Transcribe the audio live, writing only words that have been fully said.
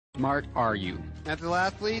smart are you? Mental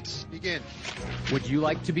athletes, begin. Would you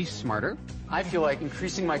like to be smarter? I feel like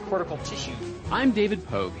increasing my cortical tissue. I'm David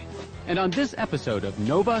Pogue, and on this episode of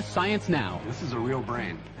Nova Science Now, this is a real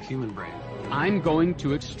brain, a human brain. I'm going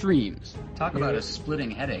to extremes. Talk about a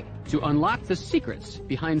splitting headache. To unlock the secrets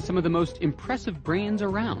behind some of the most impressive brains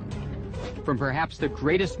around. From perhaps the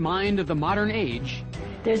greatest mind of the modern age,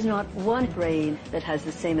 there's not one brain that has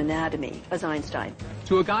the same anatomy as Einstein.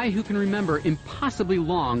 To a guy who can remember impossibly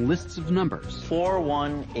long lists of numbers.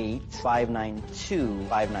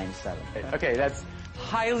 418-592-597. Okay, that's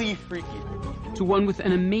highly freaky. To one with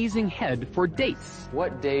an amazing head for dates.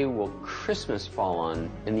 What day will Christmas fall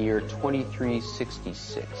on in the year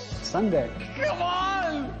 2366? Sunday. Come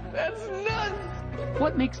on! That's nuts!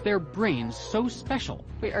 What makes their brains so special?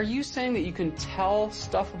 Wait, are you saying that you can tell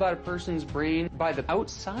stuff about a person's brain by the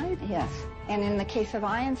outside? Yes. And in the case of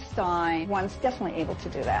Einstein, one's definitely able to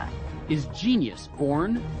do that. Is genius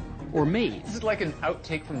born or made? This is like an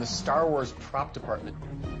outtake from the Star Wars prop department.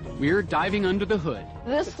 We're diving under the hood.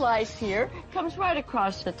 This slice here comes right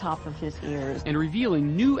across the top of his ears. And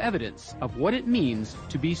revealing new evidence of what it means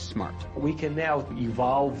to be smart. We can now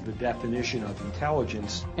evolve the definition of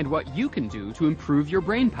intelligence. And what you can do to improve your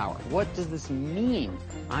brain power. What does this mean?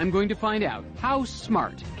 I'm going to find out how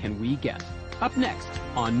smart can we get. Up next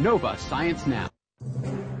on Nova Science Now.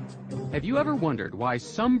 Have you ever wondered why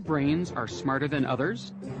some brains are smarter than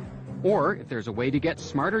others? Or if there's a way to get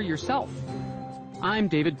smarter yourself? I'm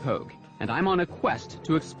David Pogue, and I'm on a quest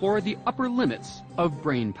to explore the upper limits of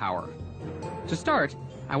brain power. To start,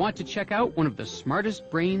 I want to check out one of the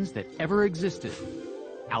smartest brains that ever existed,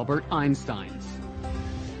 Albert Einstein's.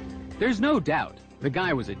 There's no doubt the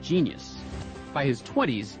guy was a genius. By his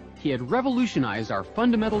 20s, he had revolutionized our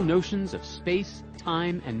fundamental notions of space,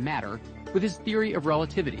 time, and matter with his theory of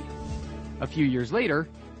relativity. A few years later,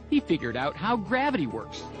 he figured out how gravity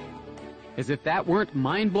works. As if that weren't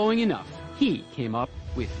mind-blowing enough, he came up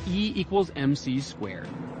with E equals mc squared.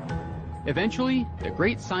 Eventually, the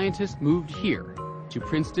great scientist moved here to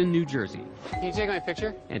Princeton, New Jersey. Can you take my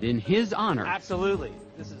picture? And in his honor, Absolutely.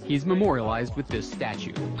 He's memorialized with this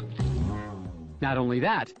statue. Not only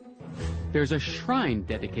that, there's a shrine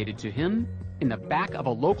dedicated to him in the back of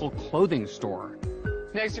a local clothing store.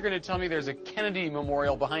 Next, you're going to tell me there's a Kennedy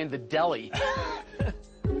Memorial behind the deli.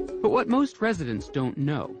 But what most residents don't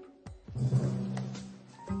know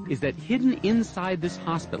is that hidden inside this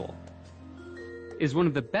hospital is one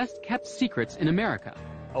of the best kept secrets in America.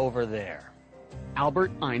 Over there.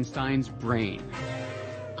 Albert Einstein's brain.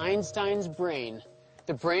 Einstein's brain,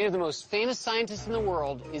 the brain of the most famous scientist in the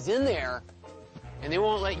world, is in there, and they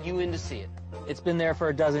won't let you in to see it. It's been there for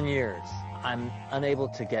a dozen years. I'm unable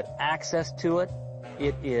to get access to it.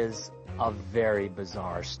 It is a very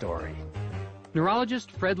bizarre story.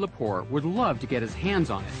 Neurologist Fred Lepore would love to get his hands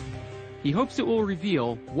on it. He hopes it will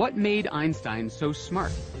reveal what made Einstein so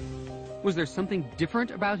smart. Was there something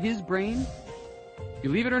different about his brain?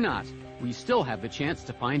 Believe it or not, we still have the chance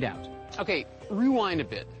to find out. Okay, rewind a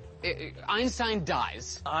bit. Einstein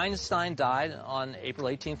dies. Einstein died on April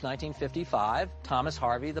 18th, 1955. Thomas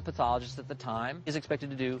Harvey, the pathologist at the time, is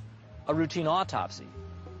expected to do a routine autopsy.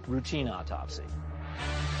 Routine autopsy.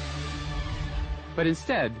 But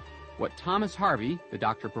instead, what Thomas Harvey, the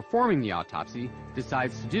doctor performing the autopsy,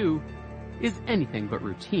 decides to do is anything but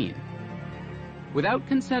routine. Without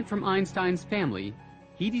consent from Einstein's family,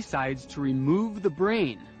 he decides to remove the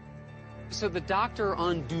brain. So the doctor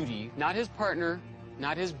on duty, not his partner,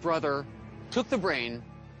 not his brother, took the brain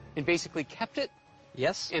and basically kept it?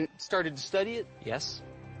 Yes. And started to study it? Yes.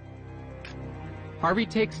 Harvey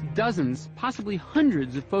takes dozens, possibly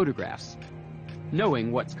hundreds of photographs,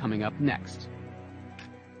 knowing what's coming up next.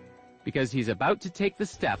 Because he's about to take the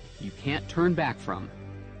step you can't turn back from.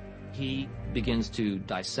 He begins to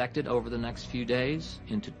dissect it over the next few days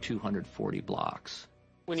into 240 blocks.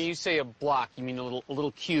 When you say a block, you mean a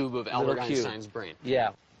little cube of Albert Einstein's brain?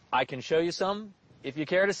 Yeah. I can show you some if you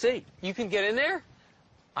care to see. You can get in there?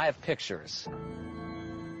 I have pictures.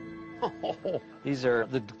 These are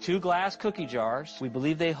the 2 glass cookie jars. We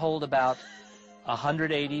believe they hold about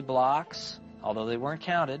 180 blocks, although they weren't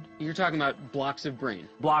counted. You're talking about blocks of brain?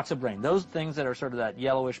 Blocks of brain. Those things that are sort of that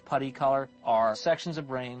yellowish putty color are sections of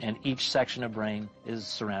brain, and each section of brain is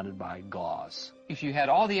surrounded by gauze. If you had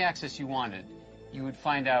all the access you wanted, you would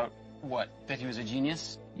find out, what, that he was a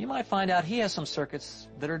genius? You might find out he has some circuits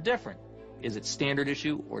that are different. Is it standard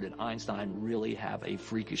issue, or did Einstein really have a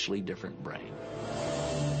freakishly different brain?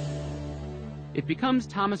 It becomes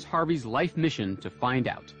Thomas Harvey's life mission to find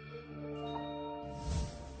out.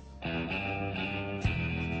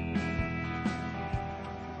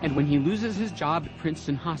 And when he loses his job at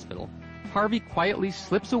Princeton Hospital, Harvey quietly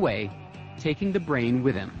slips away, taking the brain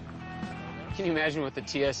with him. Can you imagine what the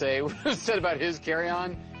TSA would have said about his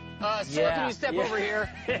carry-on? Sir, can you step over here?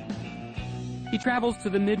 He travels to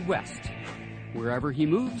the Midwest. Wherever he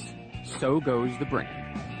moves, so goes the brain.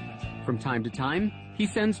 From time to time, he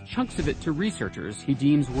sends chunks of it to researchers he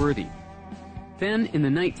deems worthy. Then, in the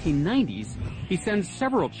 1990s, he sends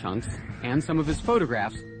several chunks and some of his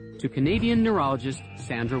photographs to Canadian neurologist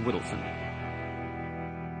Sandra Whittleson.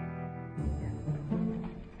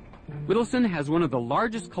 Whittleson has one of the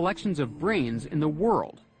largest collections of brains in the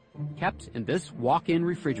world, kept in this walk-in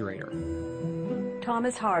refrigerator.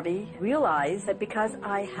 Thomas Harvey realized that because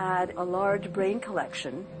I had a large brain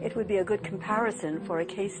collection, it would be a good comparison for a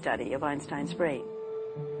case study of Einstein's brain.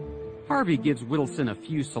 Harvey gives Whittleson a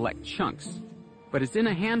few select chunks, but it's in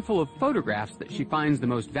a handful of photographs that she finds the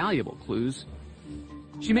most valuable clues.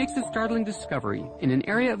 She makes a startling discovery in an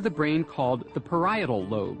area of the brain called the parietal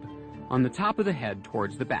lobe, on the top of the head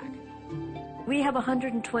towards the back. We have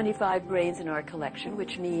 125 brains in our collection,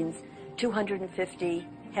 which means 250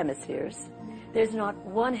 hemispheres. There's not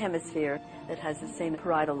one hemisphere that has the same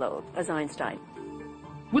parietal lobe as Einstein.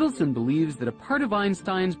 Whittleson believes that a part of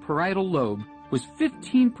Einstein's parietal lobe was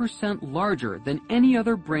 15% larger than any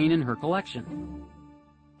other brain in her collection.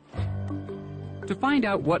 To find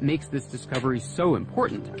out what makes this discovery so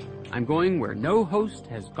important, I'm going where no host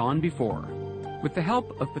has gone before. With the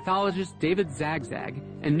help of pathologist David Zagzag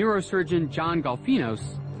and neurosurgeon John Golfinos,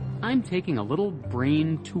 I'm taking a little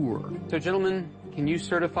brain tour. So, gentlemen, can you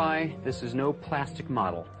certify this is no plastic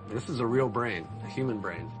model? This is a real brain, a human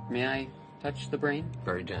brain. May I touch the brain?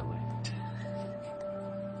 Very gently.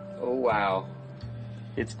 Oh, wow.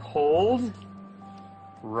 It's cold,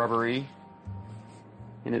 rubbery,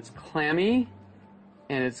 and it's clammy,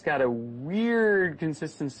 and it's got a weird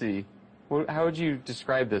consistency. How would you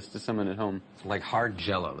describe this to someone at home? It's like hard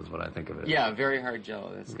Jell-O is what I think of it. Yeah, very hard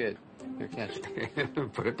Jell-O. That's good. Here, catch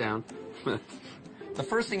it. Put it down. The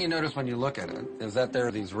first thing you notice when you look at it is that there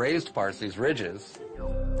are these raised parts, these ridges.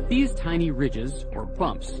 These tiny ridges, or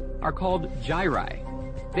bumps, are called gyri.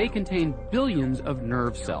 They contain billions of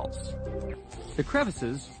nerve cells. The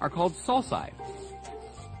crevices are called sulci.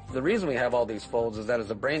 The reason we have all these folds is that as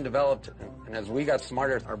the brain developed and as we got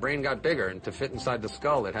smarter, our brain got bigger, and to fit inside the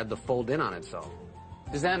skull, it had to fold in on itself.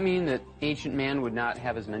 Does that mean that ancient man would not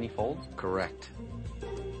have as many folds? Correct.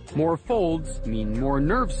 More folds mean more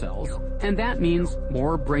nerve cells, and that means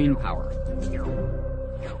more brain power.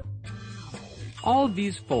 All of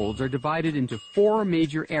these folds are divided into 4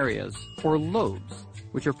 major areas, or lobes,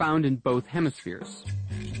 which are found in both hemispheres.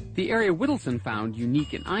 The area Whittleson found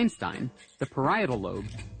unique in Einstein, the parietal lobe,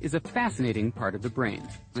 is a fascinating part of the brain.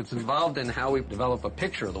 It's involved in how we develop a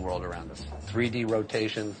picture of the world around us. 3D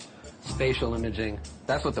rotations, spatial imaging.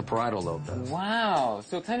 That's what the parietal lobe does. Wow.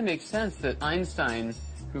 So it kind of makes sense that Einstein,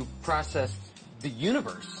 who processed the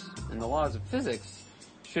universe and the laws of physics,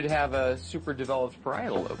 should have a super developed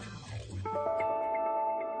parietal lobe.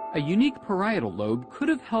 A unique parietal lobe could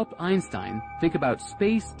have helped Einstein think about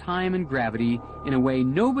space, time, and gravity in a way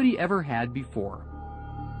nobody ever had before.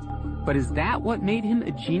 But is that what made him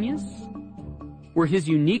a genius? Were his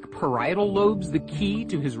unique parietal lobes the key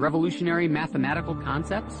to his revolutionary mathematical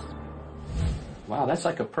concepts? Wow, that's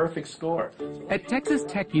like a perfect score. At Texas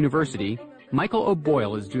Tech University, Michael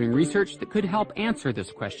O'Boyle is doing research that could help answer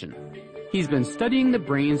this question. He's been studying the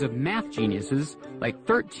brains of math geniuses like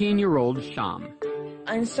 13-year-old Sham.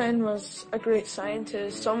 Einstein was a great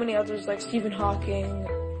scientist. So many others like Stephen Hawking,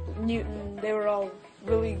 Newton, they were all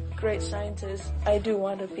really great scientists. I do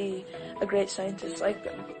want to be a great scientist like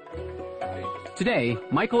them. Today,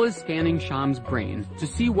 Michael is scanning Sham's brain to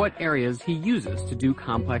see what areas he uses to do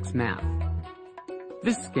complex math.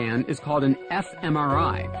 This scan is called an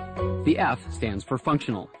fMRI. The F stands for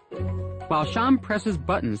functional. While Sham presses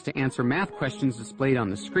buttons to answer math questions displayed on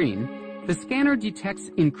the screen, the scanner detects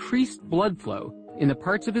increased blood flow in the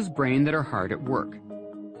parts of his brain that are hard at work.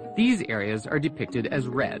 These areas are depicted as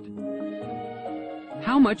red.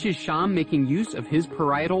 How much is Sham making use of his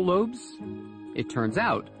parietal lobes? It turns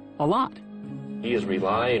out, a lot. He is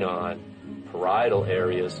relying on parietal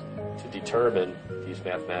areas to determine these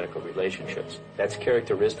mathematical relationships. That's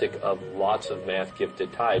characteristic of lots of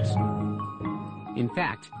math-gifted types. In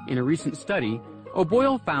fact, in a recent study,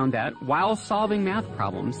 O'Boyle found that while solving math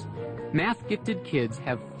problems, math-gifted kids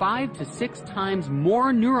have 5 to 6 times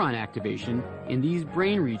more neuron activation in these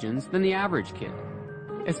brain regions than the average kid,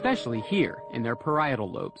 especially here in their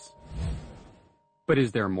parietal lobes. But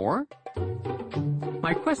is there more?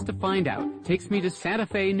 My quest to find out takes me to Santa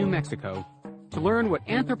Fe, New Mexico, to learn what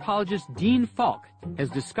anthropologist Dean Falk has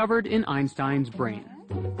discovered in Einstein's brain.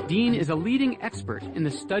 Dean is a leading expert in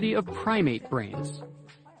the study of primate brains.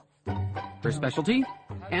 Her specialty?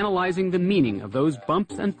 Analyzing the meaning of those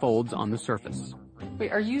bumps and folds on the surface.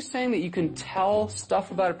 Wait, are you saying that you can tell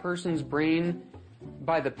stuff about a person's brain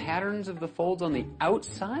by the patterns of the folds on the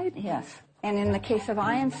outside? Yes. And in the case of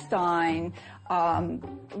Einstein,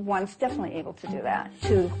 one's definitely able to do that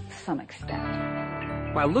to some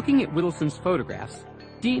extent. While looking at Whittleson's photographs,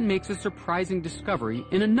 Dean makes a surprising discovery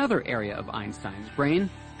in another area of Einstein's brain,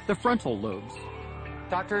 the frontal lobes.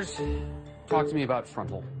 Doctors, talk to me about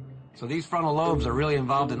frontal. So these frontal lobes are really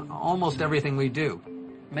involved in almost everything we do,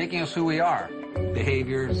 making us who we are.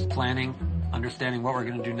 Behaviors, planning, understanding what we're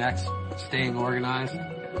going to do next, staying organized.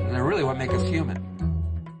 And they're really what make us human.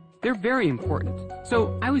 They're very important,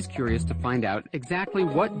 so I was curious to find out exactly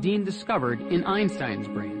what Dean discovered in Einstein's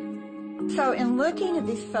brain. So in looking at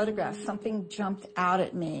these photographs, something jumped out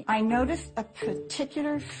at me. I noticed a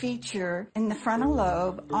particular feature in the frontal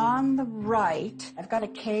lobe on the right. I've got a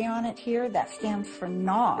K on it here. That stands for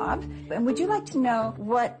knob. And would you like to know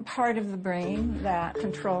what part of the brain that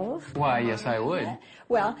controls? Why, yes, I would.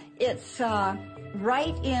 Well, it's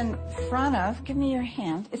right in front of, give me your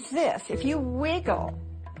hand, it's this. If you wiggle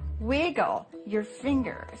your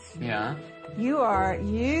fingers. Yeah. You are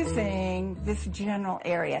using this general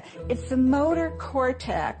area. It's the motor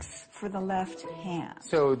cortex for the left hand.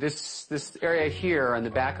 So this area here on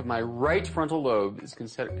the back of my right frontal lobe is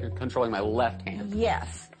controlling my left hand.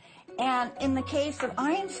 Yes. And in the case of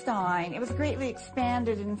Einstein, it was greatly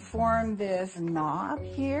expanded and formed this knob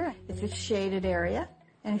here. It's a shaded area.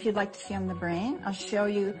 And if you'd like to see on the brain, I'll show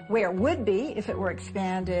you where it would be if it were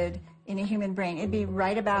expanded in a human brain. It'd be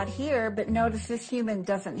right about here, but notice this human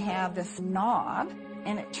doesn't have this knob.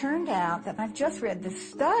 And it turned out that I've just read this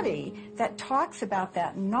study that talks about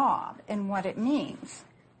that knob and what it means.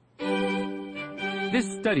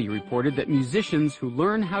 This study reported that musicians who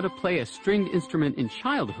learn how to play a stringed instrument in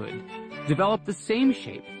childhood develop the same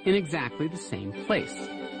shape in exactly the same place.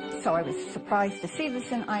 So I was surprised to see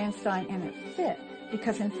this in Einstein, and it fit,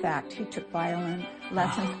 because in fact he took violin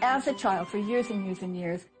lessons as a child for years and years and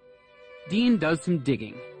years. Dean does some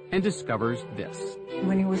digging and discovers this.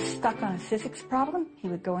 When he was stuck on a physics problem, he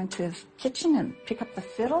would go into his kitchen and pick up the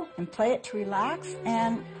fiddle and play it to relax,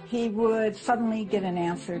 and he would suddenly get an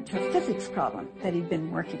answer to a physics problem that he'd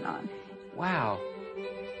been working on. Wow.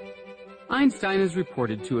 Einstein is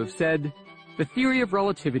reported to have said, "The theory of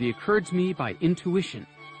relativity occurred to me by intuition,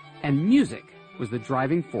 and music was the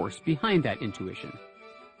driving force behind that intuition."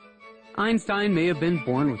 Einstein may have been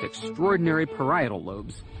born with extraordinary parietal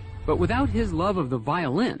lobes, but without his love of the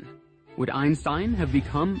violin, would Einstein have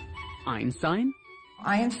become Einstein?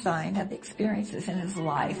 Einstein had the experiences in his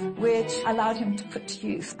life which allowed him to put to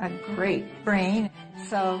use a great brain.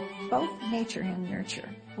 So both nature and nurture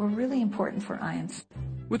were really important for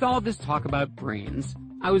Einstein. With all this talk about brains,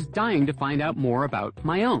 I was dying to find out more about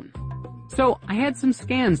my own. So I had some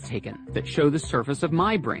scans taken that show the surface of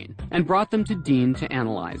my brain and brought them to Dean to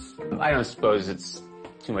analyze. I don't suppose it's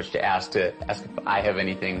too much to ask if I have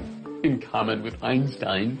anything in common with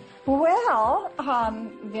Einstein. Well,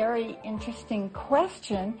 very interesting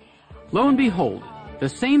question. Lo and behold, the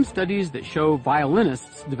same studies that show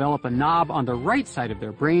violinists develop a knob on the right side of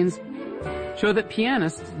their brains show that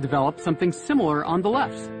pianists develop something similar on the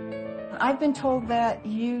left. I've been told that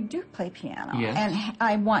you do play piano. Yes. And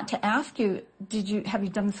I want to ask you, have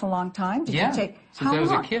you done this a long time? Did Yeah, you take, since I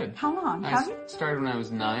was a kid. How long? I started when I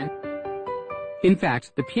was 9. In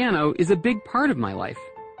fact, the piano is a big part of my life.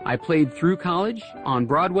 I played through college, on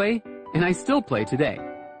Broadway, and I still play today.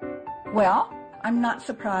 Well, I'm not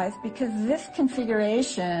surprised because this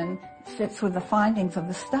configuration fits with the findings of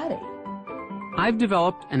the study. I've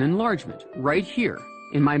developed an enlargement right here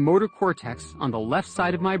in my motor cortex on the left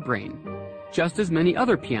side of my brain, just as many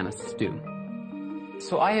other pianists do.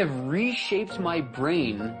 So I have reshaped my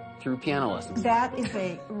brain through piano lessons. That is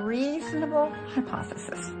a reasonable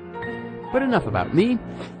hypothesis. But enough about me.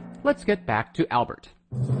 Let's get back to Albert.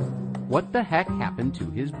 What the heck happened to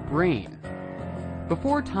his brain?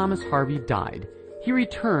 Before Thomas Harvey died, he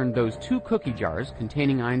returned those 2 cookie jars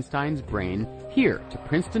containing Einstein's brain here to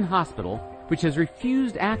Princeton Hospital, which has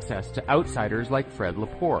refused access to outsiders like Fred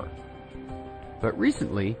Lepore. But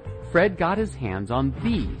recently, Fred got his hands on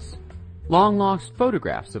these long-lost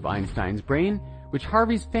photographs of Einstein's brain, which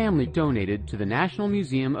Harvey's family donated to the National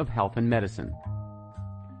Museum of Health and Medicine.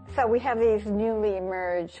 So we have these newly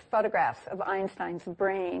emerged photographs of Einstein's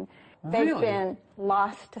brain. They've Really? been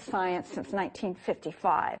lost to science since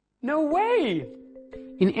 1955. No way!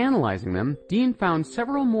 In analyzing them, Dean found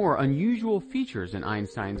several more unusual features in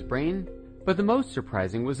Einstein's brain, but the most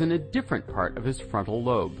surprising was in a different part of his frontal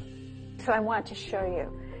lobe. So I want to show you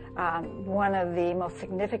one of the most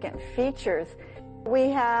significant features. We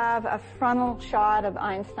have a frontal shot of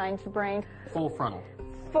Einstein's brain. Full frontal.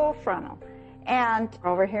 Full frontal. And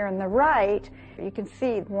over here on the right, you can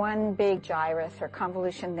see one big gyrus or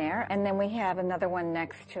convolution there, and then we have another one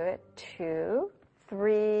next to it, 2,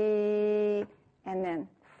 3, and then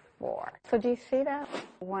 4. So do you see that?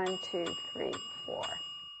 1, 2, 3, 4.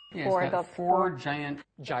 Yes, four giant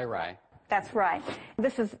gyri. That's right.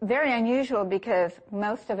 This is very unusual because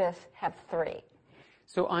most of us have 3.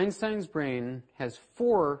 So Einstein's brain has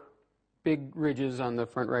 4 big ridges on the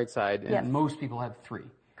front right side, and Yes. most people have 3.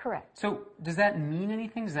 Correct. So does that mean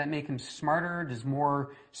anything? Does that make him smarter? Does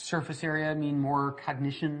more surface area mean more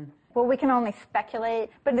cognition? Well, we can only speculate,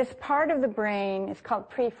 but this part of the brain is called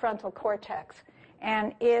prefrontal cortex,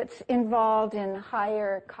 and it's involved in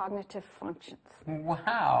higher cognitive functions.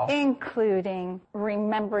 Wow. Including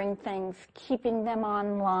remembering things, keeping them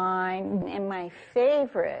online, and my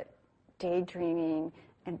favorite, daydreaming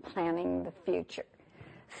and planning the future.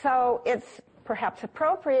 So it's perhaps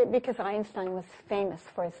appropriate because Einstein was famous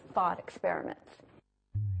for his thought experiments.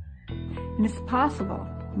 And it's possible,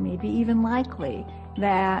 maybe even likely,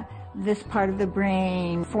 that this part of the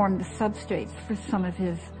brain formed the substrates for some of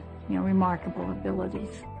his, remarkable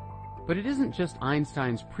abilities. But it isn't just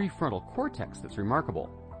Einstein's prefrontal cortex that's remarkable.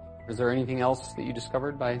 Is there anything else that you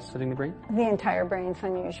discovered by studying the brain? The entire brain's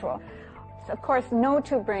unusual. So of course, no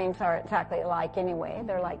two brains are exactly alike anyway.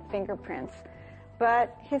 They're like fingerprints.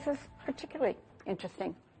 But his is particularly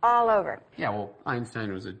interesting all over. Yeah, well,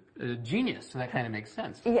 Einstein was a genius, so that kind of makes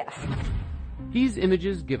sense. Yes. These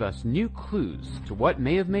images give us new clues to what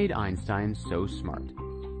may have made Einstein so smart.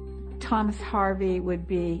 Thomas Harvey would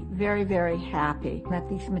be very, very happy that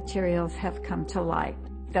these materials have come to light.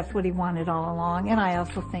 That's what he wanted all along, and I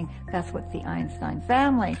also think that's what the Einstein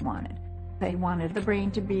family wanted. They wanted the brain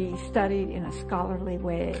to be studied in a scholarly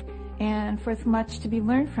way and for as much to be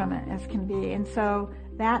learned from it as can be. And so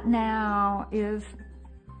that now is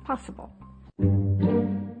possible.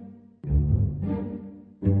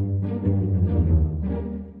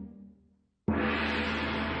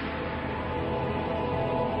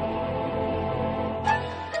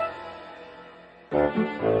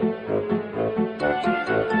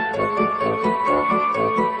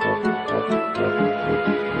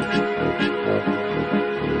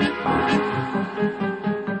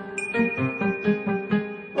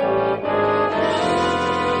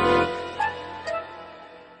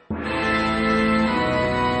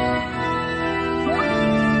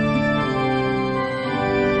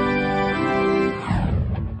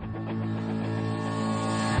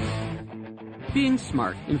 Being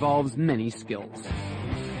smart involves many skills.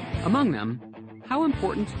 Among them, how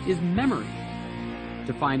important is memory?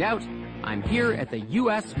 To find out, I'm here at the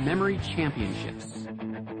U.S. Memory Championships.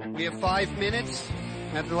 We have 5 minutes.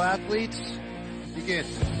 Mental athletes, begin.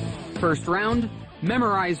 First round,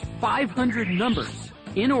 memorize 500 numbers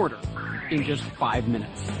in order in just 5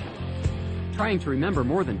 minutes. Trying to remember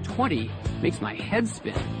more than 20 makes my head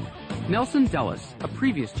spin. Nelson Dulles, a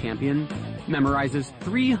previous champion, memorizes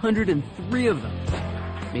 303 of them,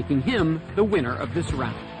 making him the winner of this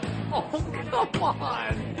round. Oh, come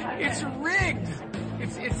on! It's rigged!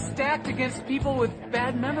 It's stacked against people with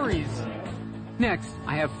bad memories. Next,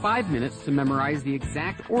 I have 5 minutes to memorize the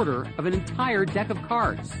exact order of an entire deck of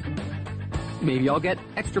cards. Maybe I'll get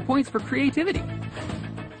extra points for creativity.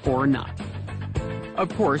 Or not. Of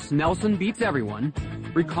course, Nelson beats everyone,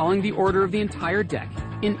 recalling the order of the entire deck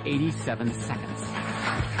in 87 seconds.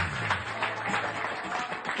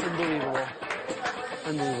 Unbelievable.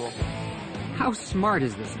 Unbelievable. How smart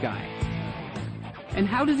is this guy? And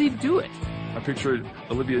how does he do it? I pictured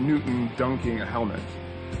Olivia Newton dunking a helmet.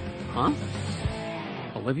 Huh?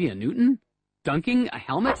 Olivia Newton? Dunking a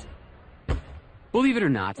helmet? Believe it or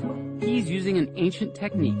not, he's using an ancient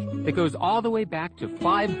technique that goes all the way back to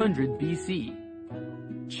 500 BC.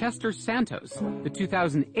 Chester Santos, the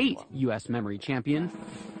 2008 U.S. memory champion,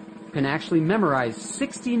 can actually memorize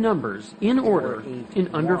 60 numbers in order in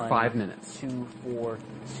under 5 minutes.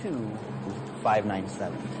 242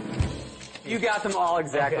 597. You got them all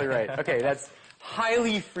exactly right. Okay, that's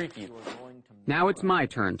highly freaky. Now it's my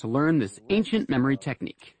turn to learn this ancient memory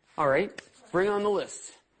technique. All right, bring on the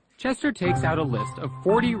list. Chester takes out a list of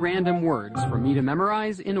 40 random words for me to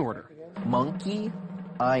memorize in order. Monkey,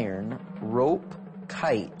 iron, rope,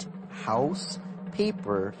 kite, house,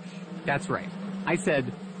 paper. That's right. I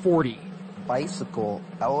said 40. Bicycle,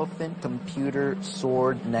 elephant, computer,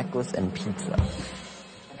 sword, necklace, and pizza.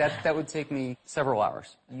 That would take me several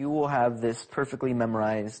hours. You will have this perfectly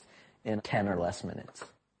memorized in 10 or less minutes.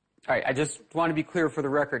 All right, I just want to be clear for the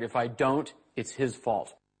record. If I don't, it's his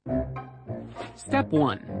fault. Step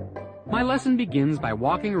 1. My lesson begins by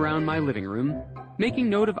walking around my living room, making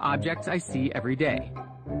note of objects I see every day,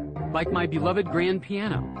 like my beloved grand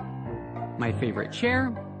piano, my favorite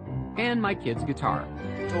chair, and my kid's guitar.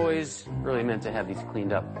 Toys really meant to have these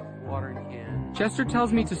cleaned up. Watering can. Chester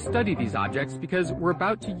tells me to study these objects because we're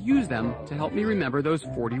about to use them to help me remember those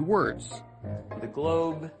 40 words. The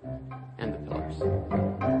globe and the pillars.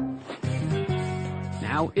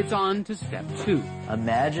 Now it's on to step 2.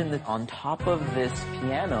 Imagine that on top of this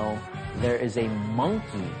piano, there is a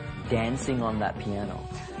monkey dancing on that piano.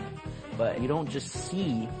 But you don't just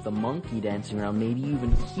see the monkey dancing around, maybe you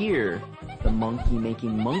even hear the monkey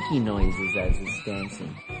making monkey noises as it's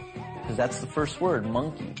dancing. Because that's the first word,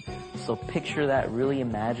 monkey. So picture that, really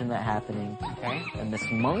imagine that happening. Okay. And this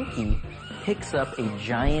monkey picks up a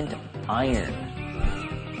giant iron.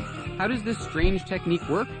 How does this strange technique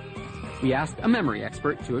work? We asked a memory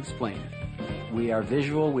expert to explain. We are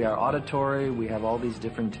visual, we are auditory, we have all these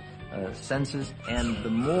different senses, and the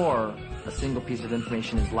more a single piece of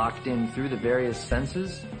information is locked in through the various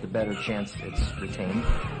senses, the better chance it's retained.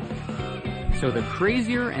 So the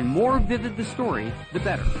crazier and more vivid the story, the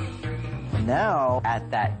better. Now, at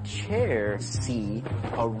that chair, see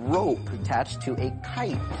a rope attached to a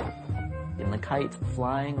kite. And the kite's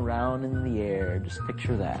flying around in the air. Just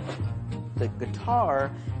picture that. The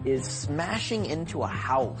guitar is smashing into a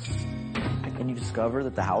house. And you discover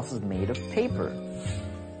that the house is made of paper.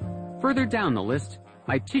 Further down the list,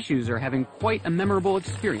 my tissues are having quite a memorable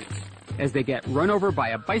experience as they get run over by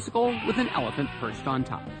a bicycle with an elephant perched on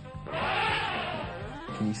top.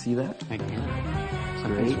 Can you see that? I can.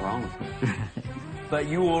 Something's wrong with it. But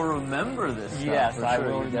you will remember this stuff. Yes, I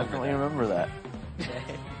will definitely remember that.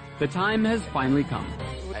 The time has finally come.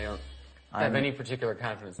 I don't have any particular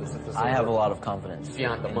confidence in this. I have a lot of confidence.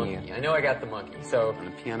 Beyond the monkey. I know I got the monkey. So on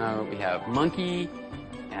the piano, we have monkey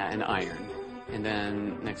and iron. And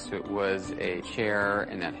then next to it was a chair,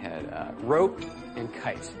 and that had rope and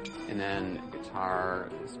kite. And then guitar,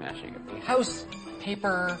 smashing of the house,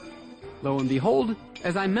 paper. Lo and behold,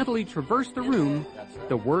 as I mentally traverse the room,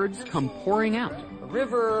 the words come pouring out. A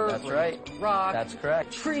river. That's right. Rock. That's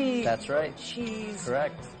correct. Tree. That's right. Cheese.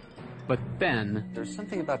 Correct. But then... There's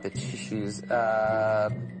something about the tissues.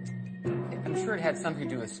 I'm sure it had something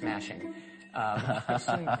to do with smashing.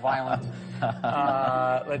 Something violent.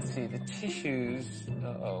 Let's see, the tissues.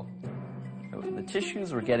 The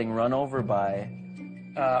tissues were getting run over by...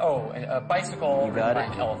 a bicycle You got by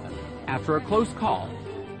it. an elephant. After a close call,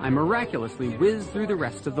 I miraculously whizzed through the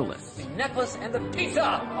rest of the list. The necklace and the pizza!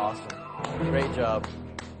 Awesome. Great job.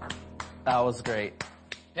 That was great.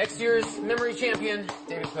 Next year's memory champion,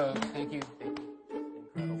 David Pogue. Thank you.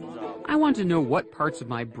 I want to know what parts of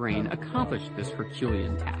my brain accomplished this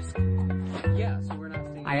Herculean task. Yeah, so we're not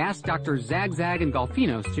seeing... I asked Dr. Zagzag and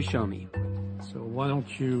Golfinos to show me. So why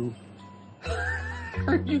don't you...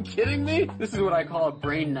 Are you kidding me? This is what I call a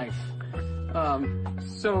brain knife.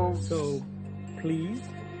 So, please?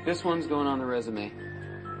 This one's going on the resume.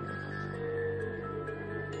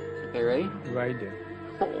 Okay, ready? Right there.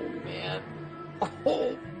 Oh, man.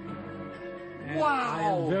 Oh. Wow. I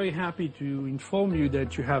am very happy to inform you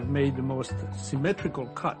that you have made the most symmetrical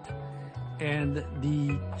cut. And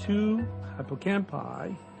the two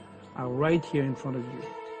hippocampi are right here in front of you.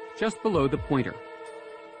 Just below the pointer.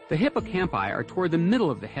 The hippocampi are toward the middle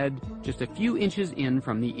of the head, just a few inches in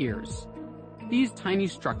from the ears. These tiny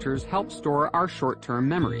structures help store our short-term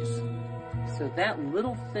memories. So that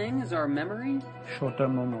little thing is our memory?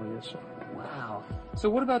 Short-term memory, yes, sir. Wow. So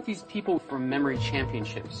what about these people from memory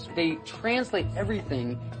championships? They translate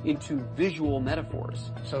everything into visual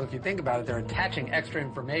metaphors. So if you think about it, they're attaching extra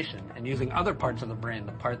information and using other parts of the brain,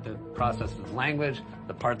 the part that processes language,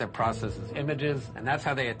 the part that processes images, and that's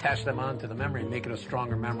how they attach them onto the memory and make it a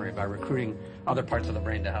stronger memory by recruiting other parts of the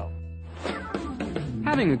brain to help.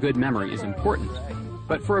 Having a good memory is important,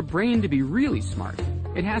 but for a brain to be really smart,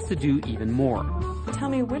 it has to do even more. Tell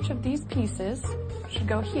me which of these pieces should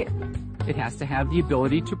go here. It has to have the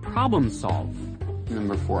ability to problem solve.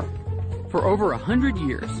 Number 4. For over 100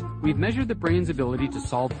 years, we've measured the brain's ability to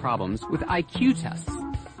solve problems with IQ tests,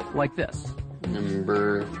 like this.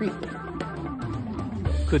 Number 3.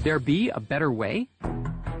 Could there be a better way?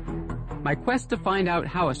 My quest to find out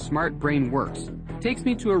how a smart brain works takes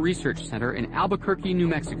me to a research center in Albuquerque, New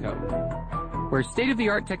Mexico, where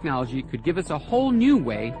state-of-the-art technology could give us a whole new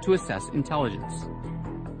way to assess intelligence.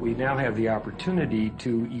 We now have the opportunity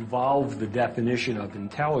to evolve the definition of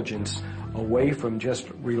intelligence away from just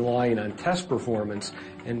relying on test performance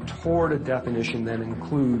and toward a definition that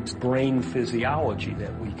includes brain physiology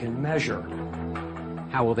that we can measure.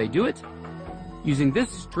 How will they do it? Using this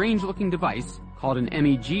strange-looking device, called an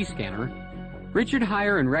MEG scanner, Richard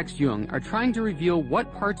Heyer and Rex Jung are trying to reveal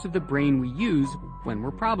what parts of the brain we use when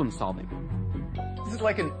we're problem solving. This is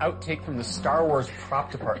like an outtake from the Star Wars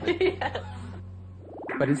prop department. Yes.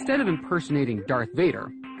 But instead of impersonating Darth Vader,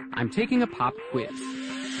 I'm taking a pop quiz.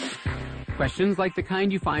 Questions like the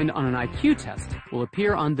kind you find on an IQ test will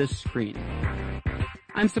appear on this screen.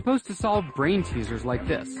 I'm supposed to solve brain teasers like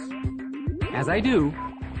this. As I do,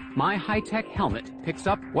 my high-tech helmet picks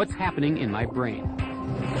up what's happening in my brain.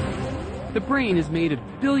 The brain is made of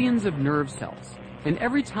billions of nerve cells, and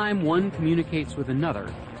every time one communicates with another,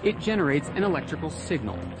 it generates an electrical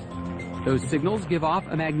signal. Those signals give off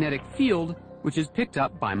a magnetic field, which is picked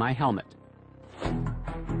up by my helmet.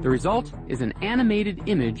 The result is an animated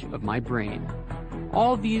image of my brain.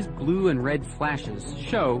 All these blue and red flashes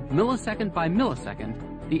show, millisecond by millisecond,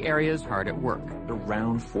 the areas hard at work.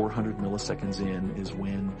 Around 400 milliseconds in is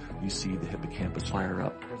when you see the hippocampus fire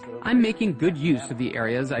up. I'm making good use of the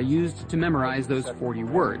areas I used to memorize those 40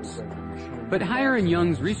 words. But Heyer and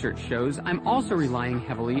Jung's research shows I'm also relying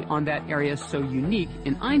heavily on that area so unique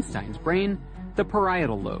in Einstein's brain, the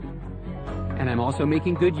parietal lobe. And I'm also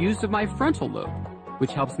making good use of my frontal lobe,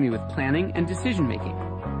 which helps me with planning and decision-making.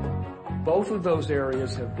 Both of those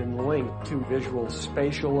areas have been linked to visual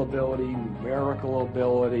spatial ability, numerical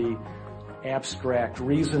ability, abstract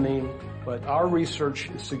reasoning, but our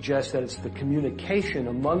research suggests that it's the communication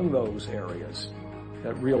among those areas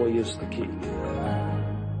that really is the key.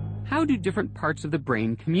 How do different parts of the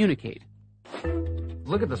brain communicate?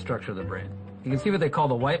 Look at the structure of the brain. You can see what they call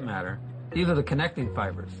the white matter. These are the connecting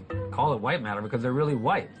fibers. Call it white matter because they're really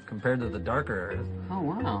white compared to the darker areas. Oh,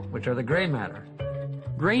 wow. Which are the gray matter.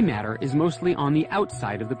 Gray matter is mostly on the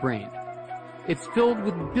outside of the brain. It's filled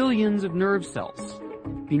with billions of nerve cells.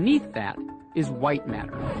 Beneath that is white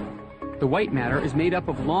matter. The white matter is made up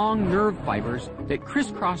of long nerve fibers that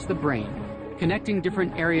crisscross the brain, connecting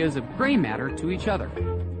different areas of gray matter to each other.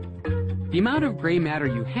 The amount of gray matter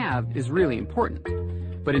you have is really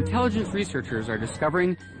important, but intelligence researchers are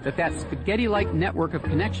discovering that that spaghetti-like network of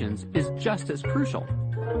connections is just as crucial.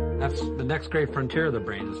 That's the next great frontier of the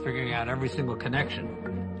brain, is figuring out every single connection.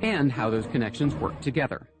 And how those connections work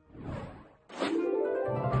together.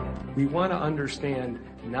 We want to understand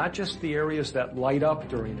not just the areas that light up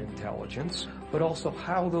during intelligence, but also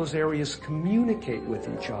how those areas communicate with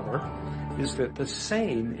each other. Is that the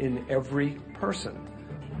same in every person?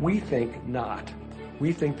 We think not.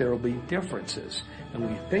 We think there will be differences, and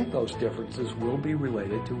we think those differences will be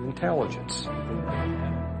related to intelligence.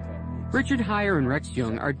 Richard Heyer and Rex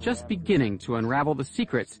Jung are just beginning to unravel the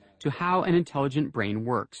secrets to how an intelligent brain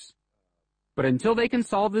works. But until they can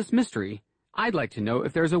solve this mystery, I'd like to know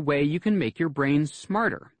if there's a way you can make your brain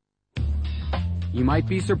smarter. You might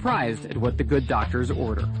be surprised at what the good doctors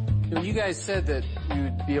order. When you guys said that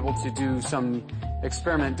you'd be able to do some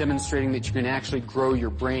experiment demonstrating that you can actually grow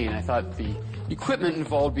your brain, I thought the equipment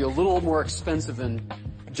involved would be a little more expensive than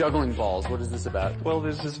juggling balls. What is this about? Well,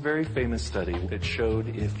 there's this very famous study that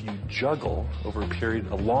showed if you juggle over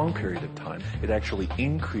a long period of time, it actually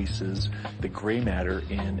increases the gray matter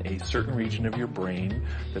in a certain region of your brain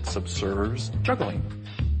that subserves juggling.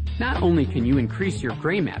 Not only can you increase your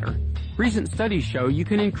gray matter, recent studies show you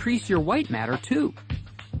can increase your white matter too.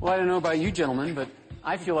 Well, I don't know about you gentlemen, but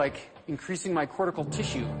I feel like increasing my cortical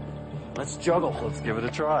tissue. Let's juggle. Let's give it a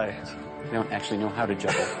try. I don't actually know how to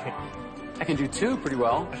juggle. I can do two pretty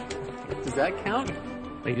well. Does that count?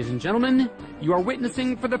 Ladies and gentlemen, you are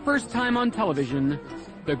witnessing for the first time on television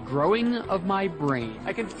the growing of my brain.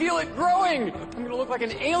 I can feel it growing! I'm gonna look like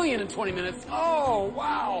an alien in 20 minutes. Oh,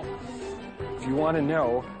 wow! If you want to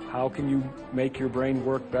know how can you make your brain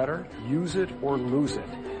work better, use it or lose it.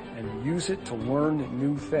 And use it to learn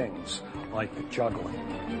new things, like juggling.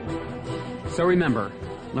 So remember,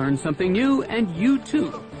 learn something new and you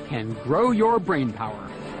too can grow your brain power.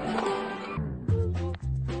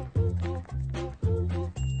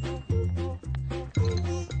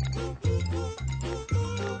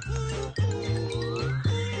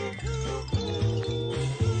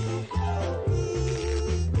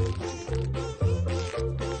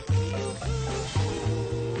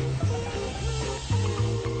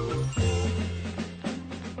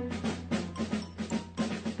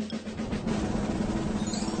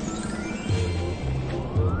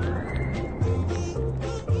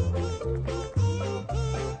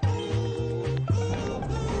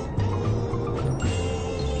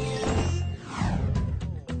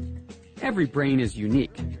 Every brain is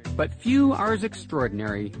unique, but few are as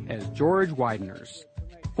extraordinary as George Widener's.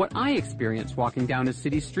 What I experience walking down a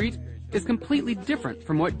city street is completely different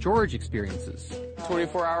from what George experiences.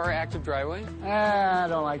 24-hour active driveway? I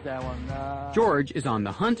don't like that one. George is on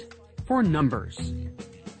the hunt for numbers.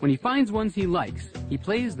 When he finds ones he likes, he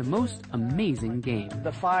plays the most amazing game.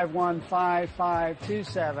 The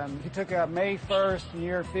 515527. He took out May 1st,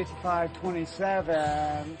 year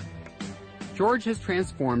 5527. George has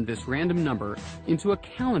transformed this random number into a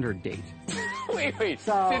calendar date. Wait.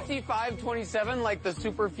 So, 5527, like the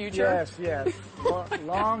super future? Yes.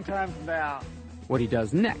 Long time from now. What he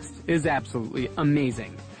does next is absolutely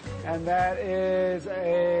amazing. And that is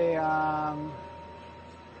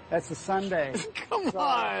that's a Sunday. Come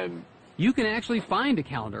on! You can actually find a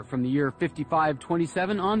calendar from the year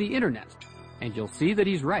 5527 on the internet, and you'll see that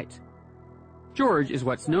he's right. George is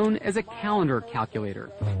what's known as a calendar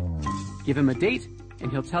calculator. Give him a date,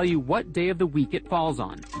 and he'll tell you what day of the week it falls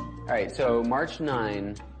on. All right, so March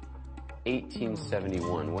 9,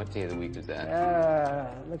 1871. What day of the week is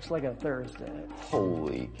that? Looks like a Thursday.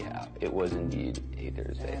 Holy cow, it was indeed a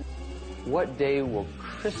Thursday. What day will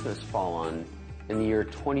Christmas fall on in the year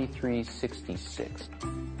 2366?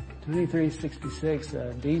 2366,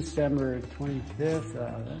 December 25th.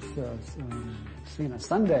 That's seeing a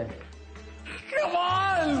Sunday. Come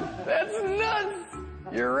on! That's nuts!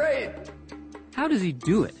 You're right. How does he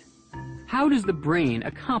do it? How does the brain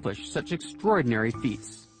accomplish such extraordinary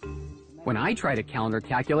feats? When I try to calendar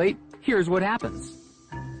calculate, here's what happens.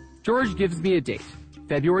 George gives me a date,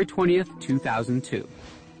 February 20th, 2002.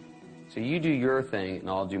 So you do your thing, and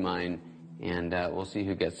I'll do mine, and we'll see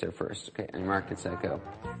who gets there first. Okay, and mark it, set, go.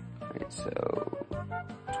 All right, so...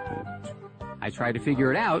 I try to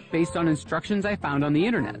figure it out based on instructions I found on the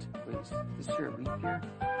internet. Wait, is this your leap year?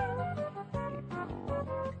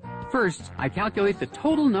 First, I calculate the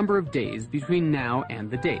total number of days between now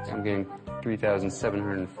and the date. I'm getting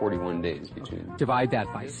 3,741 days between. Divide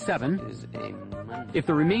that by 7. Is a Monday. If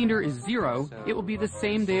the remainder is 0, it will be the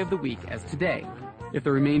same day of the week as today. If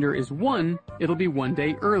the remainder is 1, it'll be 1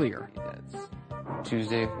 day earlier. That's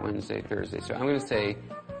Tuesday, Wednesday, Thursday. So I'm going to say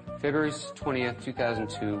February 20th,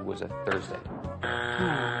 2002 was a Thursday.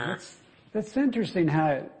 That's interesting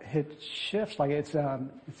how it shifts. Like it's a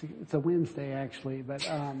Wednesday actually, but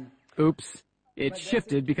Oops. It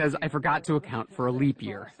shifted because I forgot to account for a leap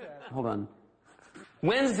year. Hold on.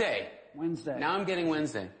 Wednesday. Now I'm getting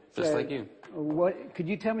Wednesday, just like you. What? Could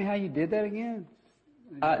you tell me how you did that again?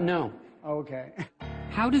 No. Okay.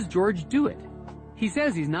 How does George do it? He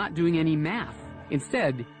says he's not doing any math.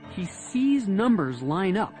 Instead, he sees numbers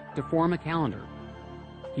line up to form a calendar.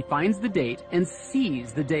 He finds the date and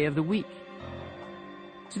sees the day of the week.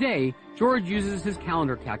 Today, George uses his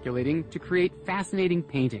calendar calculating to create fascinating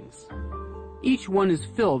paintings. Each one is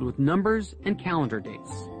filled with numbers and calendar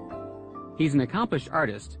dates. He's an accomplished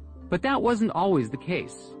artist, but that wasn't always the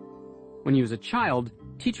case. When he was a child,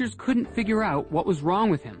 teachers couldn't figure out what was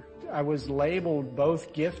wrong with him. I was labeled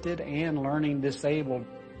both gifted and learning disabled.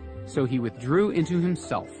 So he withdrew into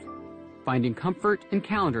himself, finding comfort in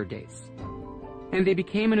calendar dates. And they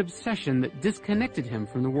became an obsession that disconnected him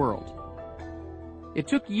from the world. It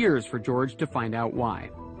took years for George to find out why.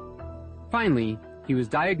 Finally, he was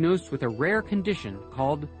diagnosed with a rare condition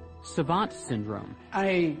called savant syndrome.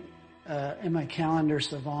 I am a calendar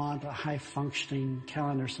savant, a high-functioning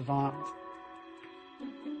calendar savant.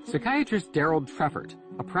 Psychiatrist Daryl Treffert,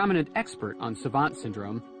 a prominent expert on savant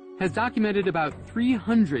syndrome, has documented about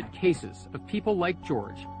 300 cases of people like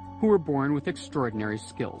George who were born with extraordinary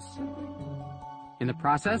skills. In the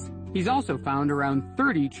process, he's also found around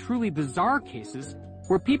 30 truly bizarre cases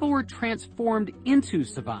where people were transformed into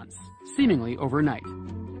savants, seemingly overnight.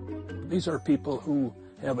 These are people who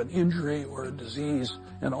have an injury or a disease,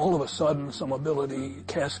 and all of a sudden some ability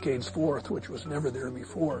cascades forth which was never there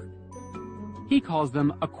before. He calls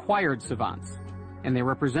them acquired savants, and they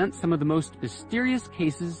represent some of the most mysterious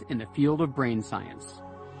cases in the field of brain science.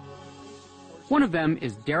 One of them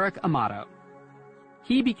is Derek Amato.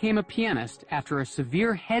 He became a pianist after a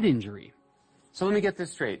severe head injury. So let me get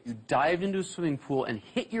this straight. You dived into a swimming pool and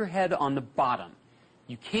hit your head on the bottom.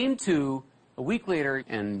 You came to a week later,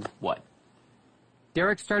 and what?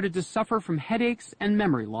 Derek started to suffer from headaches and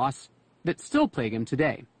memory loss that still plague him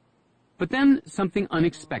today. But then something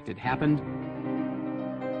unexpected happened.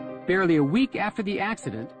 Barely a week after the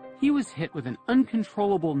accident, he was hit with an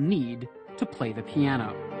uncontrollable need to play the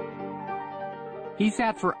piano. He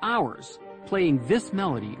sat for hours playing this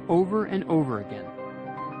melody over and over again.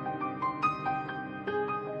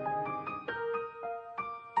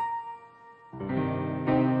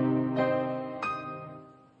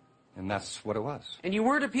 And that's what it was. And you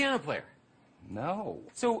weren't a piano player? No.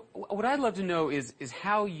 So what I'd love to know is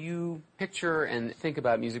how you picture and think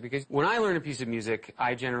about music, because when I learn a piece of music,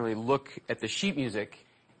 I generally look at the sheet music,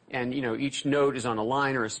 and each note is on a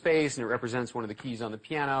line or a space, and it represents one of the keys on the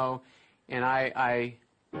piano, and I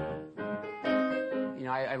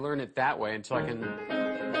I learn it that way until I can...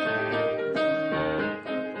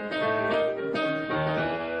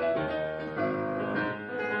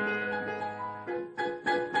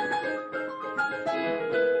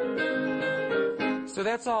 So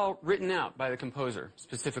that's all written out by the composer,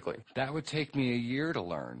 specifically. That would take me a year to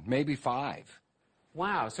learn, maybe 5.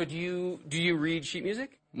 Wow, so do you read sheet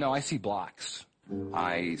music? No, I see blocks.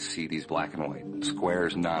 I see these black and white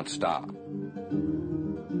squares nonstop.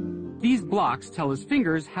 These blocks tell his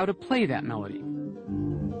fingers how to play that melody.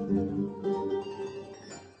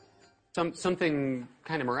 Something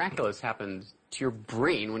kind of miraculous happened to your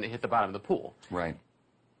brain when it hit the bottom of the pool. Right.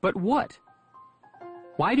 But what?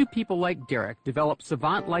 Why do people like Derek develop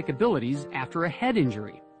savant-like abilities after a head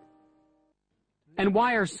injury? And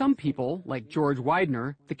why are some people, like George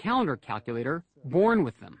Widener, the calendar calculator, born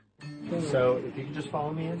with them? So if you could just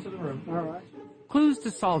follow me into the room. All right. Clues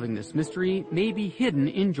to solving this mystery may be hidden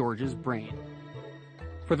in George's brain.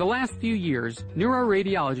 For the last few years,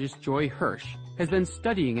 neuroradiologist Joy Hirsch has been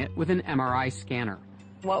studying it with an MRI scanner.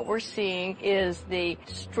 What we're seeing is the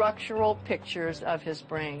structural pictures of his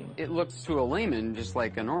brain. It looks to a layman just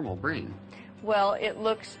like a normal brain. Well, it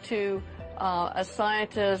looks to a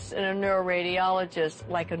scientist and a neuroradiologist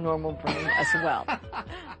like a normal brain as well.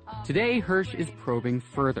 Today, Hirsch is probing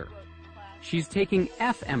further. She's taking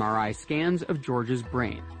fMRI scans of George's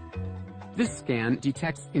brain. This scan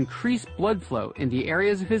detects increased blood flow in the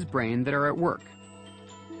areas of his brain that are at work.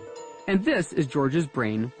 And this is George's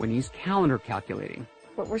brain when he's calendar calculating.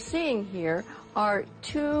 What we're seeing here are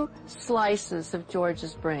 2 slices of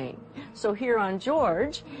George's brain. So here on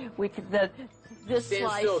George, this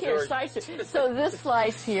slice here, so this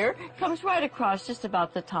slice here comes right across just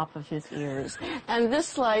about the top of his ears. And this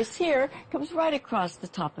slice here comes right across the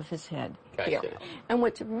top of his head here. And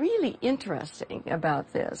what's really interesting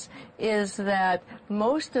about this is that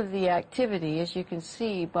most of the activity, as you can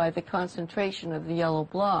see by the concentration of the yellow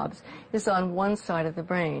blobs, is on one side of the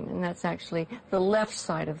brain, and that's actually the left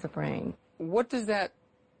side of the brain. What does that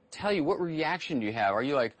tell you? What reaction do you have? Are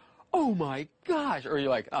you like, oh my gosh, or are you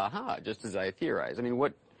like, aha, just as I theorized? I mean,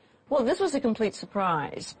 what? Well, this was a complete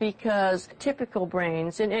surprise because typical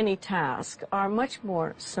brains in any task are much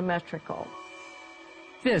more symmetrical.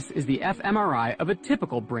 This is the fMRI of a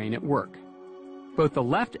typical brain at work. Both the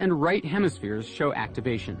left and right hemispheres show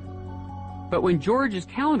activation. But when George is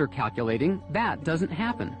calendar calculating, that doesn't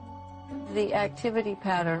happen. The activity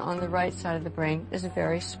pattern on the right side of the brain is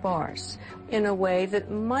very sparse in a way that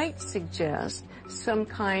might suggest some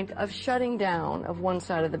kind of shutting down of one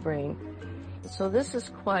side of the brain. So this is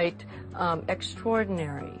quite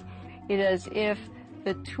extraordinary. It is as if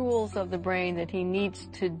the tools of the brain that he needs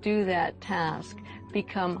to do that task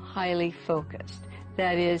become highly focused.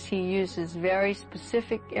 That is, he uses very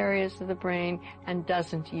specific areas of the brain and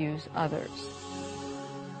doesn't use others.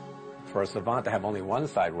 For a savant to have only one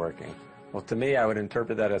side working, well, to me, I would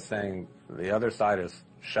interpret that as saying the other side is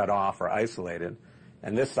shut off or isolated,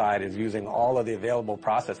 and this side is using all of the available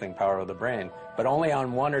processing power of the brain, but only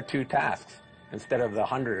on 1 or 2 tasks, instead of the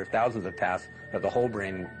hundreds or thousands of tasks that the whole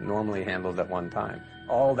brain normally handles at one time.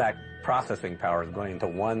 All that processing power is going into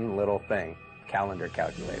one little thing, calendar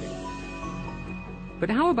calculating. But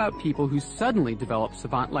how about people who suddenly develop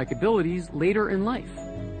savant-like abilities later in life?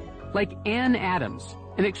 Like Ann Adams,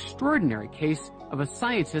 an extraordinary case of a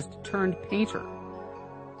scientist turned painter.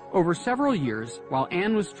 Over several years, while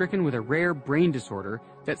Anne was stricken with a rare brain disorder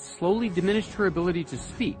that slowly diminished her ability to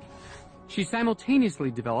speak, she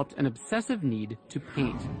simultaneously developed an obsessive need to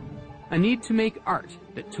paint, a need to make art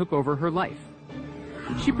that took over her life.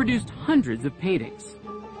 She produced hundreds of paintings.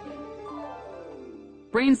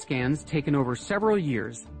 Brain scans taken over several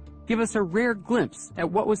years give us a rare glimpse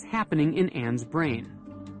at what was happening in Anne's brain.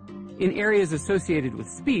 In areas associated with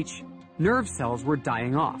speech, nerve cells were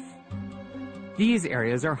dying off. These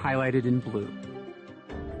areas are highlighted in blue.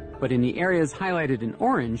 But in the areas highlighted in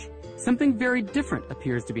orange, something very different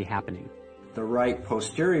appears to be happening. The right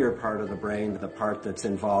posterior part of the brain, the part that's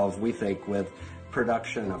involved, we think, with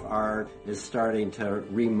production of art, is starting to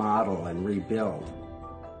remodel and rebuild.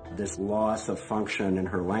 This loss of function in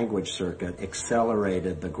her language circuit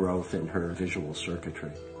accelerated the growth in her visual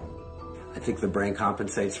circuitry. I think the brain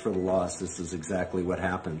compensates for the loss. This is exactly what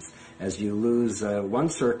happens. As you lose one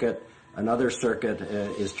circuit, another circuit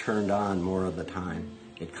is turned on more of the time.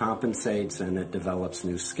 It compensates and it develops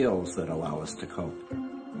new skills that allow us to cope.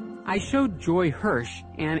 I showed Joy Hirsch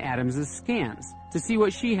Ann Adams' scans to see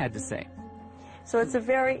what she had to say. So it's a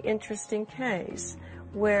very interesting case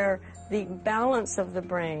where the balance of the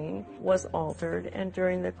brain was altered, and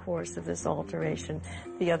during the course of this alteration,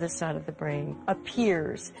 the other side of the brain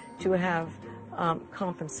appears to have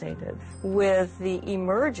compensated with the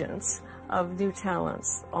emergence of new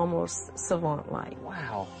talents, almost savant-like.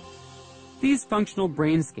 Wow. These functional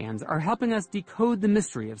brain scans are helping us decode the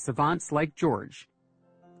mystery of savants like George,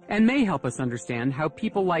 and may help us understand how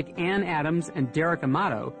people like Ann Adams and Derek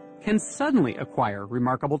Amato can suddenly acquire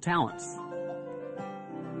remarkable talents.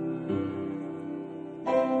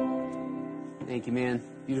 Thank you, man.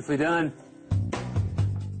 Beautifully done.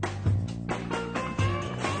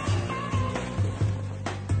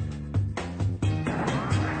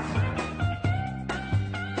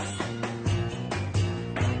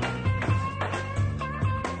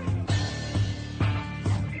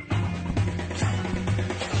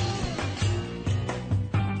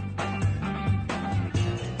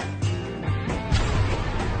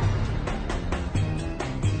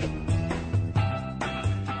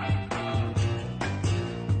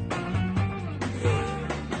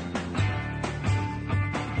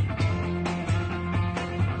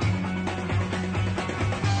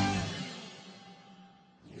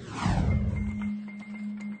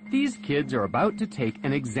 These kids are about to take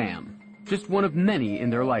an exam, just one of many in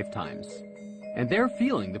their lifetimes, and they're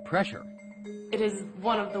feeling the pressure. It is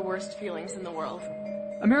one of the worst feelings in the world.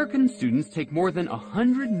 American students take more than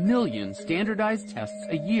 100 million standardized tests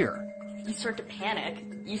a year. You start to panic.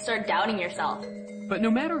 You start doubting yourself. But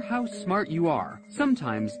no matter how smart you are,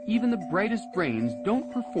 sometimes even the brightest brains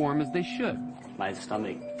don't perform as they should. My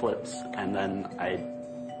stomach flips, and then I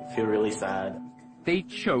feel really sad. They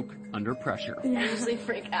choke under pressure. I usually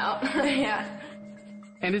freak out. Yeah.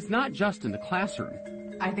 And it's not just in the classroom.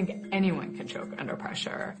 I think anyone can choke under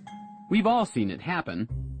pressure. We've all seen it happen.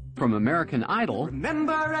 From American Idol.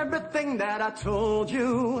 Remember everything that I told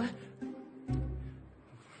you.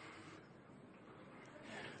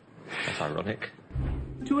 That's ironic.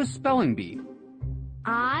 To a spelling bee.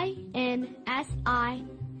 I-N-S-I.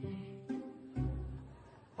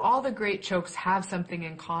 All the great chokes have something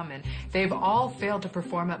in common. They've all failed to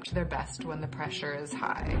perform up to their best when the pressure is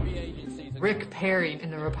high. Rick Perry in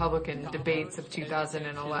the Republican debates of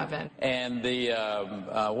 2011. And the,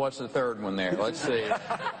 what's the third one there? Let's see.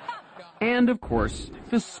 And, of course,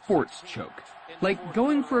 the sports choke. Like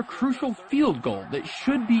going for a crucial field goal that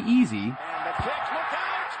should be easy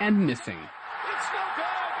and missing.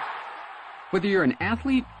 Whether you're an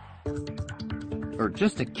athlete or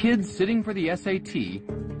just a kid sitting for the SAT,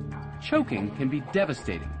 choking can be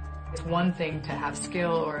devastating. It's one thing to have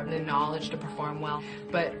skill or the knowledge to perform well,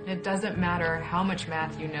 but it doesn't matter how much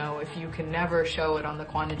math you know if you can never show it on the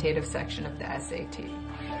quantitative section of the SAT.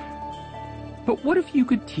 But what if you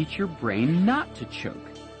could teach your brain not to choke?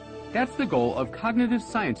 That's the goal of cognitive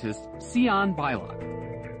scientist Sion Beilock.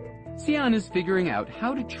 Sion is figuring out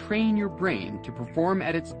how to train your brain to perform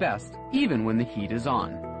at its best even when the heat is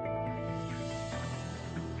on.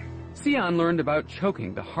 Sion learned about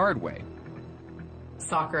choking the hard way.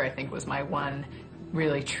 Soccer, I think, was my one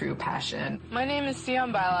really true passion. My name is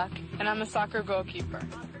Sion Beilock, and I'm a soccer goalkeeper.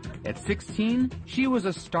 At 16, she was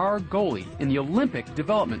a star goalie in the Olympic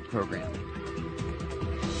development program.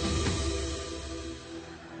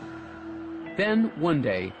 Then, one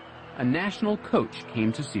day, a national coach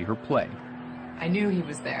came to see her play. I knew he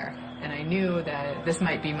was there, and I knew that this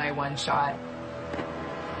might be my one shot.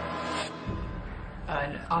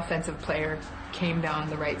 An offensive player came down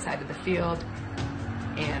the right side of the field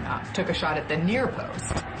and took a shot at the near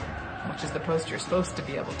post, which is the post you're supposed to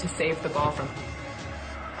be able to save the ball from.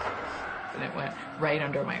 And it went right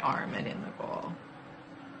under my arm and in the goal.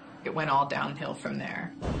 It went all downhill from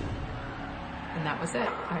there. And that was it.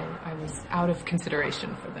 I was out of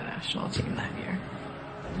consideration for the national team that year.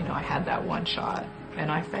 You know, I had that one shot, and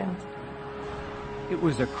I failed. It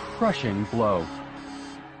was a crushing blow.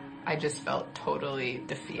 I just felt totally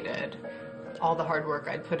defeated. All the hard work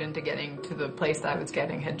I'd put into getting to the place I was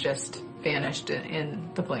getting had just vanished in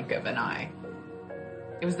the blink of an eye.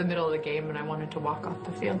 It was the middle of the game, and I wanted to walk off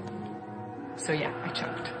the field. So yeah, I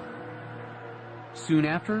choked. Soon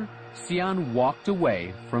after, Sion walked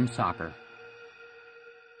away from soccer.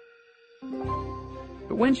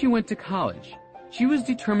 But when she went to college, she was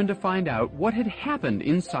determined to find out what had happened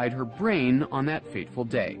inside her brain on that fateful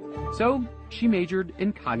day. So she majored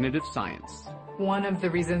in cognitive science. One of the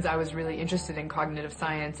reasons I was really interested in cognitive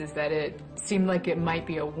science is that it seemed like it might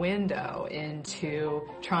be a window into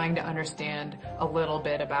trying to understand a little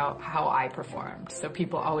bit about how I performed. So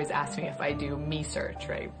people always ask me if I do me-search,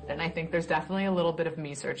 right? And I think there's definitely a little bit of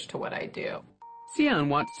me-search to what I do. Sion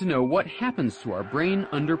wants to know what happens to our brain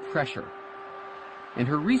under pressure. And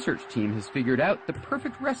her research team has figured out the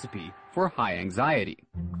perfect recipe for high anxiety.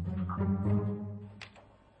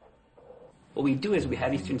 What we do is we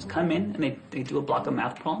have these students come in and they do a block of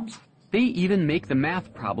math problems. They even make the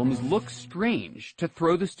math problems look strange to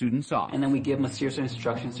throw the students off. And then we give them a series of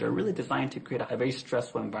instructions that are really designed to create a very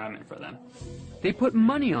stressful environment for them. They put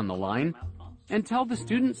money on the line and tell the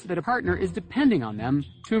students that a partner is depending on them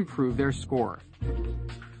to improve their score.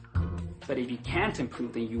 But if you can't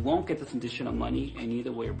improve, then you won't get this additional money, and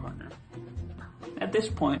neither will your partner. At this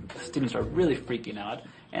point, the students are really freaking out.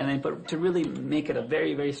 And then, but to really make it a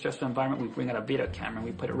very, very stressful environment, we bring out a video camera and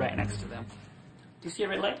we put it right next to them. Do you see a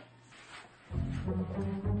red light?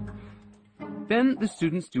 Then the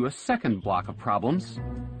students do a second block of problems.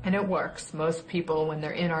 And it works. Most people, when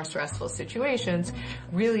they're in our stressful situations,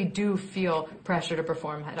 really do feel pressure to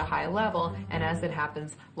perform at a high level. And as it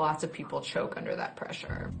happens, lots of people choke under that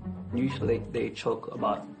pressure. Usually they choke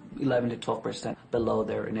about 11 to 12% below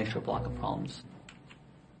their initial block of problems.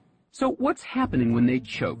 So what's happening when they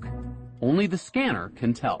choke? Only the scanner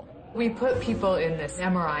can tell. We put people in this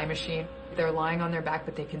MRI machine. They're lying on their back,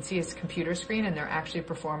 but they can see a computer screen and they're actually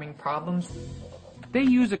performing problems. They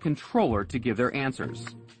use a controller to give their answers.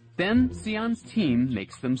 Then Sion's team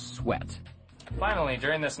makes them sweat. Finally,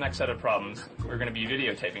 during this next set of problems, we're going to be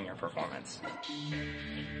videotaping your performance.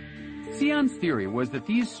 Sion's theory was that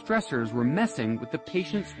these stressors were messing with the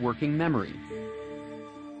patient's working memory.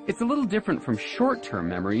 It's a little different from short-term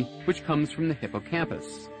memory, which comes from the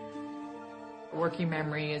hippocampus. Working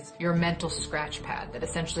memory is your mental scratch pad that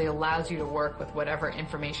essentially allows you to work with whatever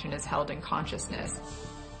information is held in consciousness.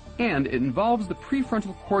 And it involves the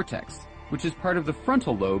prefrontal cortex, which is part of the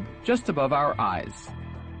frontal lobe just above our eyes.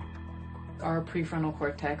 Our prefrontal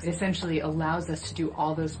cortex essentially allows us to do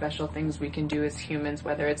all those special things we can do as humans,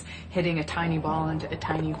 whether it's hitting a tiny ball into a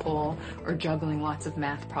tiny hole or juggling lots of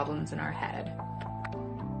math problems in our head.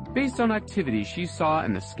 Based on activity she saw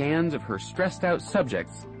in the scans of her stressed-out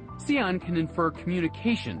subjects, Sion can infer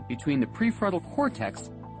communication between the prefrontal cortex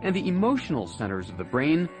and the emotional centers of the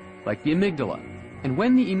brain, like the amygdala. And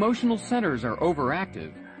when the emotional centers are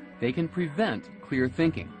overactive, they can prevent clear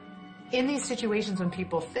thinking. In these situations when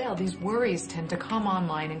people fail, these worries tend to come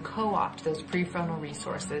online and co-opt those prefrontal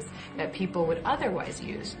resources that people would otherwise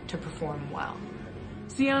use to perform well.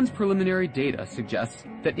 Sion's preliminary data suggests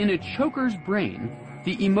that in a choker's brain,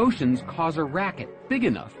 the emotions cause a racket big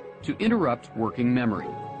enough to interrupt working memory.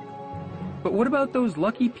 But what about those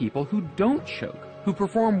lucky people who don't choke, who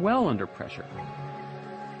perform well under pressure?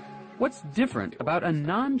 What's different about a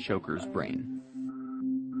non-choker's brain?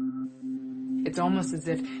 It's almost as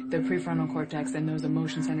if the prefrontal cortex and those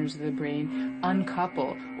emotion centers of the brain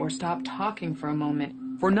uncouple or stop talking for a moment.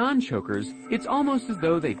 For non-chokers, it's almost as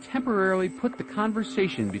though they temporarily put the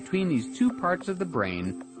conversation between these two parts of the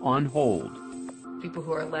brain on hold. People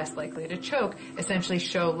who are less likely to choke essentially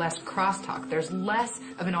show less crosstalk. There's less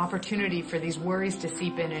of an opportunity for these worries to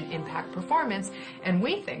seep in and impact performance, and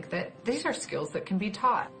we think that these are skills that can be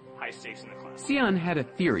taught. High stakes in the class. Sion had a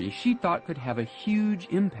theory she thought could have a huge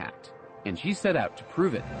impact, and she set out to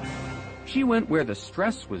prove it. She went where the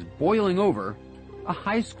stress was boiling over, a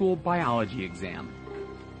high school biology exam.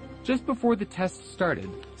 Just before the test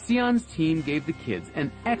started, Sion's team gave the kids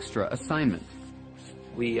an extra assignment.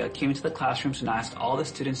 We came into the classrooms and asked all the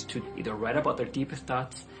students to either write about their deepest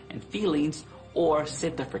thoughts and feelings or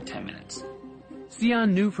sit there for 10 minutes.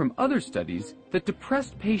 Sion knew from other studies that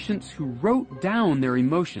depressed patients who wrote down their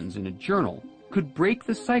emotions in a journal could break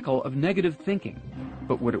the cycle of negative thinking.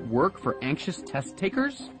 But would it work for anxious test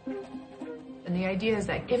takers? And the idea is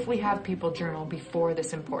that if we have people journal before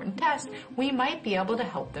this important test, we might be able to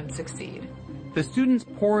help them succeed. The students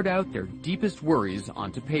poured out their deepest worries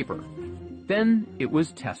onto paper. Then it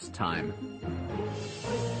was test time.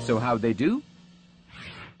 So how'd they do?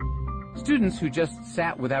 Students who just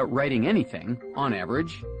sat without writing anything, on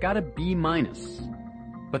average, got a B-.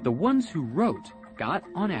 But the ones who wrote got,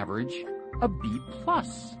 on average, a B+.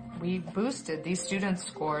 We boosted these students'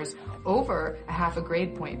 scores over a half a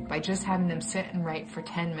grade point by just having them sit and write for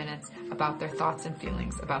 10 minutes about their thoughts and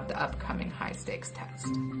feelings about the upcoming high-stakes test.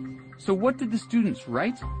 So what did the students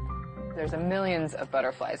write? There's millions of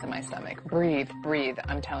butterflies in my stomach. Breathe, breathe,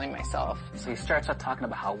 I'm telling myself. So he starts out talking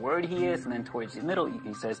about how worried he is, and then towards the middle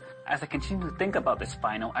he says, as I continue to think about this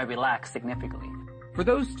final, I relax significantly. For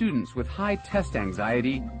those students with high test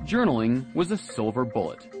anxiety, journaling was a silver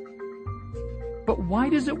bullet. But why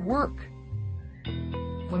does it work?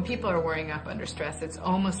 When people are worrying up under stress, it's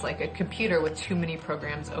almost like a computer with too many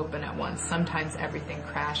programs open at once. Sometimes everything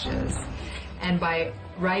crashes. And by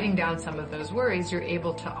writing down some of those worries, you're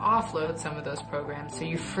able to offload some of those programs so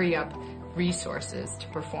you free up resources to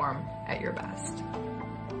perform at your best.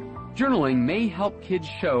 Journaling may help kids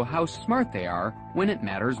show how smart they are when it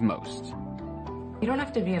matters most. You don't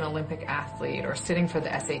have to be an Olympic athlete or sitting for the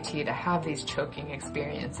SAT to have these choking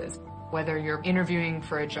experiences. Whether you're interviewing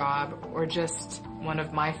for a job or just one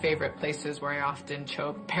of my favorite places where I often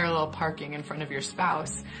show parallel parking in front of your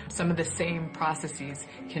spouse, some of the same processes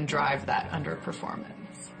can drive that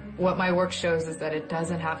underperformance. What my work shows is that it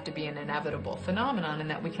doesn't have to be an inevitable phenomenon and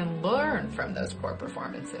that we can learn from those poor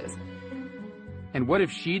performances. And what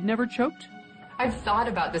if she'd never choked? I've thought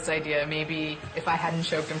about this idea. Maybe if I hadn't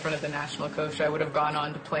choked in front of the national coach, I would have gone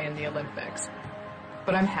on to play in the Olympics.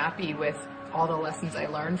 But I'm happy with all the lessons I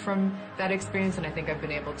learned from that experience, and I think I've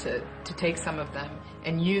been able to take some of them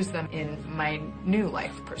and use them in my new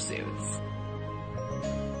life pursuits.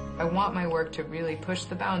 I want my work to really push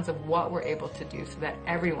the bounds of what we're able to do so that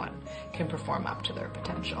everyone can perform up to their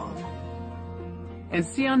potential. And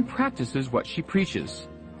Sion practices what she preaches.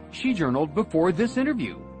 She journaled before this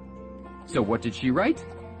interview. So what did she write?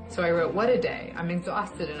 So I wrote, "What a day. I'm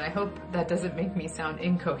exhausted, and I hope that doesn't make me sound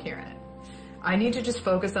incoherent. I need to just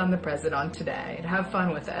focus on the present, on today, and have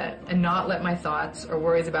fun with it, and not let my thoughts or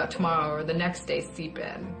worries about tomorrow or the next day seep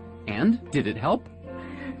in." And did it help?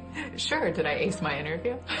 Sure. Did I ace my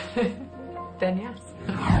interview? Then yes.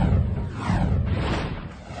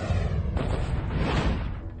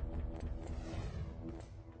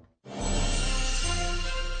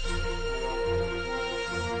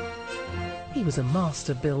 He was a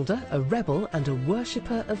master builder, a rebel and a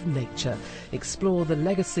worshipper of nature. Explore the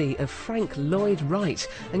legacy of Frank Lloyd Wright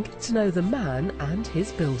and get to know the man and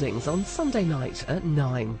his buildings on Sunday night at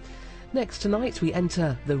 9. Next tonight we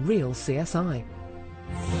enter the real CSI.